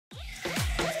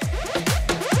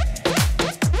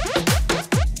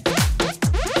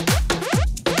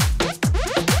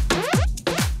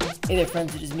Hey there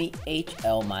friends, it is me,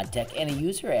 HLModTech, and a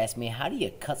user asked me how do you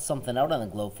cut something out on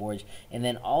the Glowforge and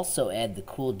then also add the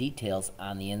cool details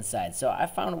on the inside. So I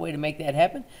found a way to make that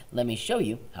happen. Let me show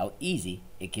you how easy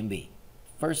it can be.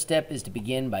 First step is to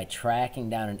begin by tracking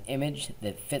down an image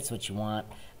that fits what you want.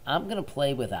 I'm going to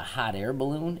play with a hot air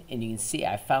balloon, and you can see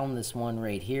I found this one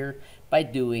right here by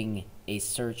doing a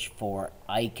search for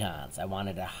icons. I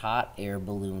wanted a hot air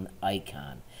balloon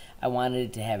icon. I wanted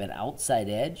it to have an outside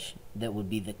edge that would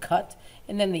be the cut,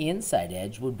 and then the inside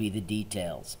edge would be the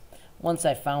details. Once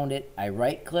I found it, I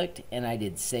right-clicked and I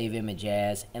did Save Image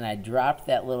As, and I dropped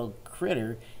that little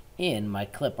critter in my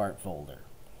clip art folder.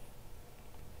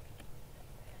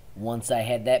 Once I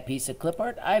had that piece of clip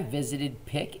art, I visited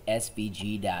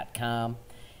picsvg.com.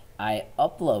 I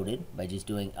uploaded by just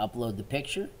doing upload the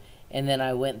picture, and then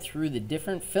I went through the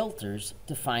different filters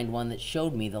to find one that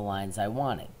showed me the lines I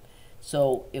wanted.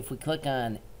 So if we click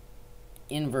on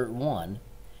Invert 1,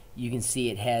 you can see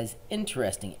it has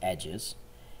interesting edges.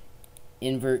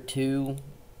 Invert 2,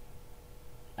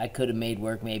 I could have made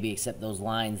work maybe, except those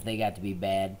lines, they got to be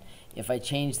bad. If I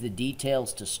change the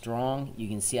details to strong, you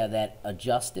can see how that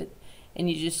adjusts it, and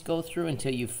you just go through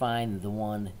until you find the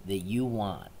one that you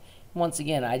want. Once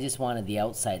again, I just wanted the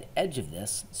outside edge of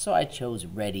this, so I chose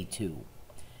Ready To.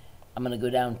 I'm going to go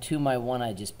down to my one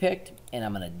I just picked, and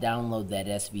I'm going to download that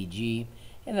SVG,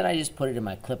 and then I just put it in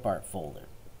my clip art folder.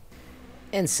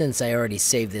 And since I already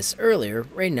saved this earlier,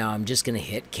 right now I'm just going to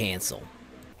hit cancel.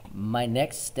 My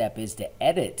next step is to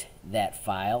edit that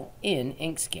file in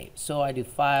Inkscape. So I do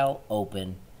File,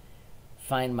 Open,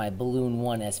 find my Balloon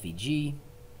 1 SVG,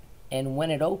 and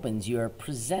when it opens, you are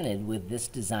presented with this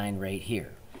design right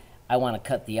here. I want to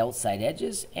cut the outside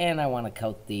edges, and I want to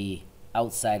cut the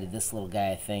outside of this little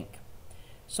guy, I think.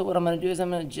 So what I'm going to do is I'm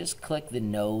going to just click the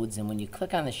nodes, and when you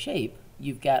click on the shape,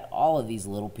 you've got all of these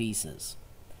little pieces.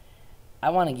 I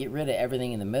want to get rid of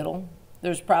everything in the middle.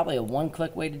 There's probably a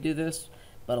one-click way to do this,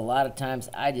 but a lot of times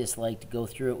I just like to go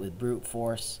through it with brute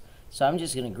force. So I'm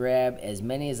just going to grab as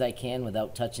many as I can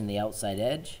without touching the outside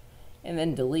edge, and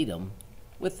then delete them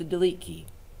with the delete key.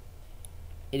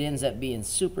 It ends up being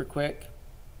super quick,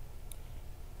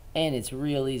 and it's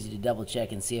real easy to double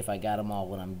check and see if I got them all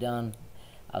when I'm done.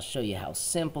 I'll show you how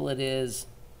simple it is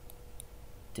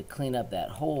to clean up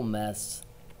that whole mess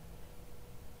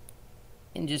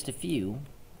in just a few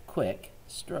quick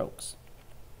strokes.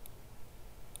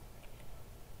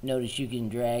 Notice you can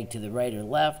drag to the right or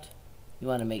left. You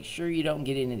want to make sure you don't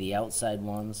get into the outside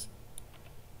ones.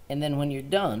 And then when you're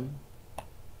done,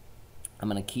 I'm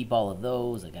going to keep all of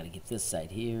those. I got to get this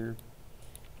side here.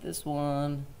 This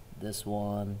one.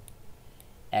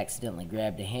 Accidentally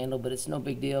grabbed a handle, but it's no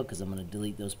big deal because I'm going to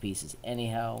delete those pieces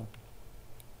anyhow.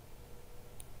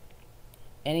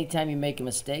 Anytime you make a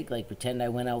mistake, like pretend I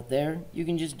went out there, you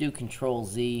can just do Control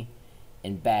Z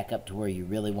and back up to where you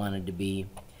really wanted to be.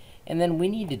 And then we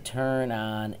need to turn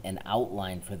on an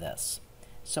outline for this.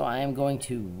 So I am going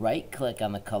to right click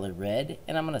on the color red,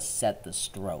 and I'm going to set the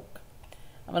stroke.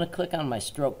 I'm going to click on my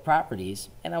stroke properties,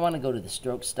 and I want to go to the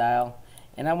stroke style,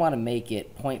 and I want to make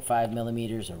it 0.5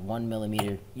 millimeters or 1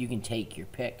 millimeter. You can take your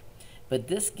pick. But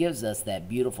this gives us that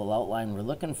beautiful outline we're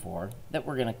looking for that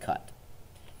we're going to cut.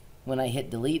 When I hit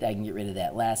delete, I can get rid of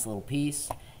that last little piece.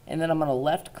 And then I'm going to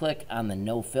left click on the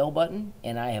no fill button,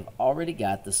 and I have already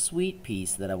got the sweet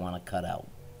piece that I want to cut out.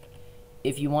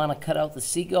 If you want to cut out the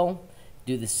seagull,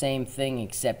 do the same thing,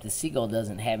 except the seagull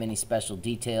doesn't have any special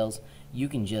details. You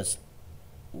can just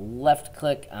left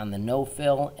click on the no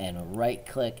fill and right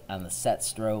click on the set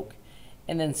stroke,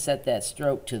 and then set that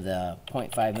stroke to the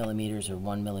 0.5 millimeters or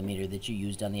 1 millimeter that you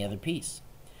used on the other piece.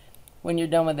 When you're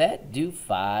done with that, do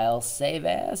File, Save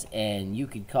As, and you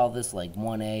could call this like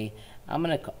 1A. I'm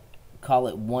going to call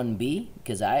it 1B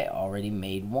because I already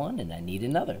made one and I need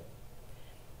another.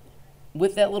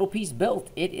 With that little piece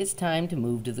built, it is time to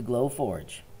move to the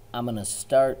Glowforge. I'm going to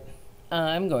start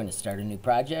a new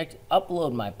project,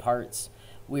 upload my parts.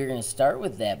 We're going to start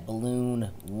with that Balloon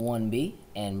 1B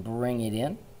and bring it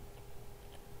in.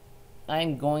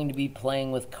 I'm going to be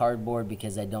playing with cardboard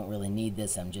because I don't really need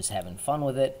this. I'm just having fun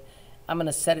with it. I'm going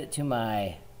to set it to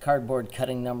my cardboard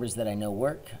cutting numbers that I know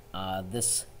work.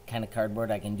 This kind of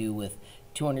cardboard I can do with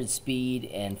 200 speed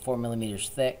and 4 millimeters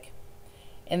thick.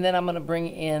 And then I'm going to bring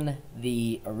in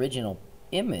the original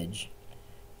image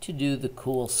to do the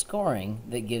cool scoring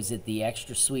that gives it the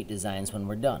extra sweet designs when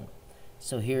we're done.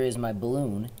 So here is my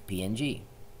balloon PNG.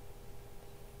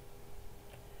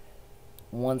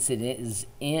 Once it is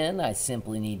in, I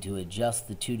simply need to adjust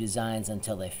the two designs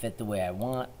until they fit the way I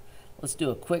want. Let's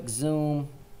do a quick zoom,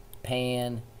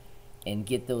 pan, and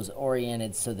get those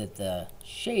oriented so that the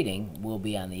shading will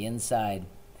be on the inside.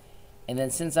 And then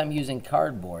since I'm using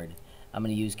cardboard, I'm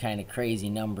going to use kind of crazy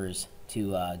numbers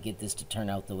to get this to turn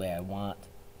out the way I want.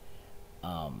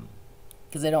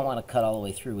 Because I don't want to cut all the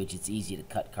way through, which it's easy to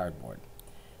cut cardboard.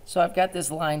 So I've got this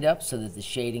lined up so that the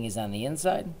shading is on the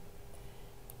inside.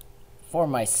 For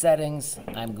my settings,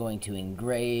 I'm going to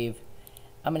engrave.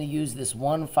 I'm going to use this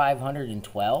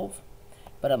 1/512,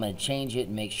 but I'm going to change it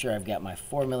and make sure I've got my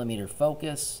 4mm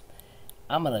focus.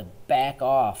 I'm going to back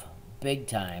off big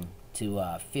time to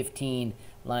 15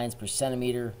 lines per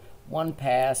centimeter, one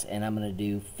pass, and I'm going to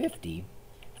do 50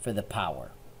 for the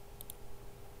power.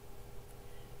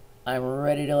 I'm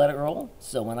ready to let it roll,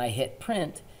 so when I hit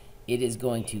print, it is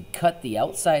going to cut the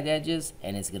outside edges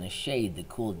and it's going to shade the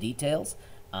cool details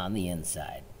on the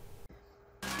inside.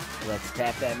 Let's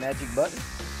tap that magic button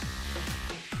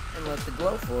and let the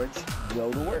Glowforge go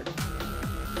to work.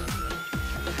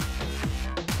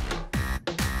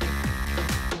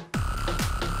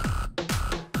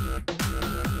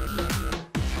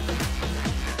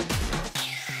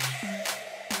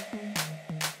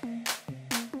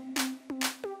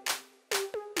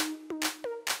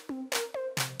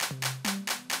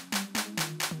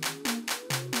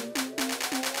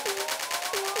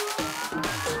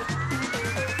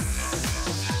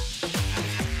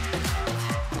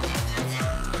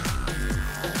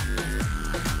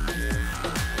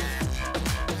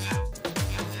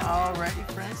 Alrighty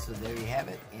friends, so there you have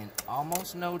it. In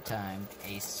almost no time,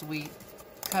 a sweet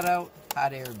cutout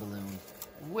hot air balloon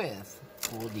with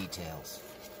cool details.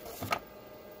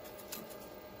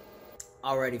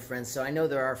 Alrighty friends, so I know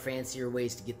there are fancier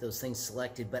ways to get those things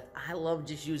selected, but I love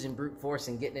just using brute force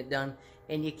and getting it done,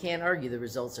 and you can't argue the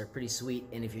results are pretty sweet,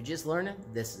 and if you're just learning,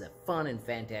 this is a fun and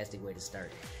fantastic way to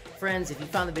start. Friends, if you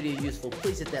found the video useful,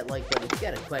 please hit that like button. If you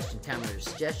got a question, comment, or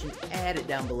suggestion, add it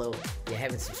down below. If you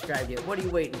haven't subscribed yet, what are you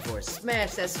waiting for?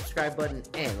 Smash that subscribe button,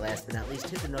 and last but not least,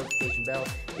 hit the notification bell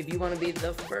if you want to be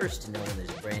the first to know when there's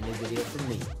a brand new video from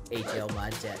me,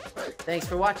 HLModTech. Thanks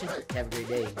for watching. Have a great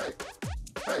day.